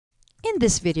In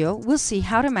this video, we'll see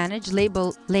how to manage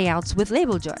label layouts with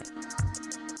Labeljoy.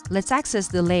 Let's access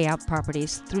the layout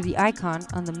properties through the icon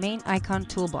on the main icon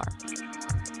toolbar.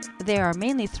 There are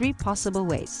mainly three possible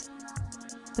ways.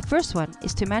 The first one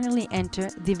is to manually enter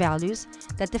the values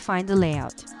that define the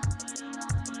layout.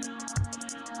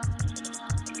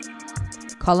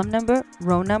 Column number,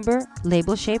 row number,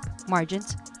 label shape,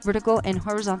 margins, vertical and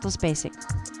horizontal spacing.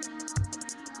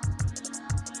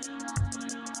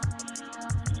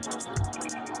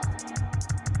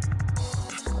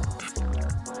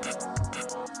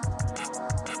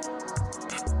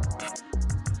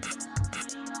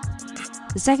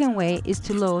 The second way is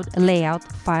to load a layout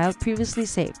file previously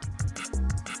saved.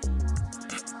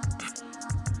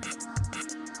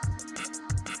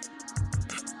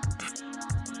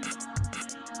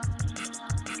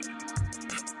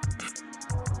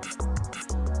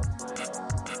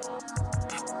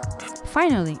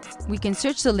 Finally, we can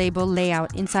search the label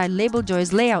layout inside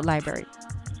Labeljoy's layout library.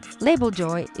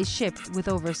 Labeljoy is shipped with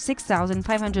over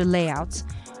 6,500 layouts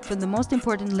from the most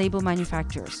important label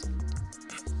manufacturers.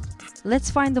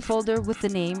 Let's find the folder with the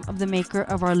name of the maker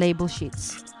of our label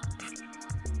sheets.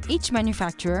 Each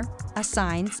manufacturer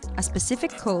assigns a specific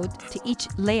code to each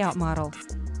layout model.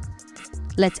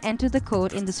 Let's enter the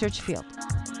code in the search field.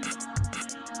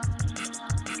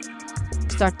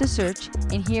 Start the search,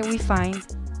 and here we find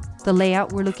the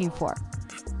layout we're looking for.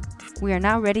 We are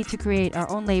now ready to create our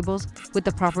own labels with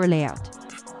the proper layout.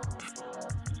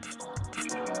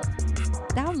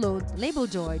 Download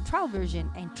Labeljoy trial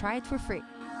version and try it for free.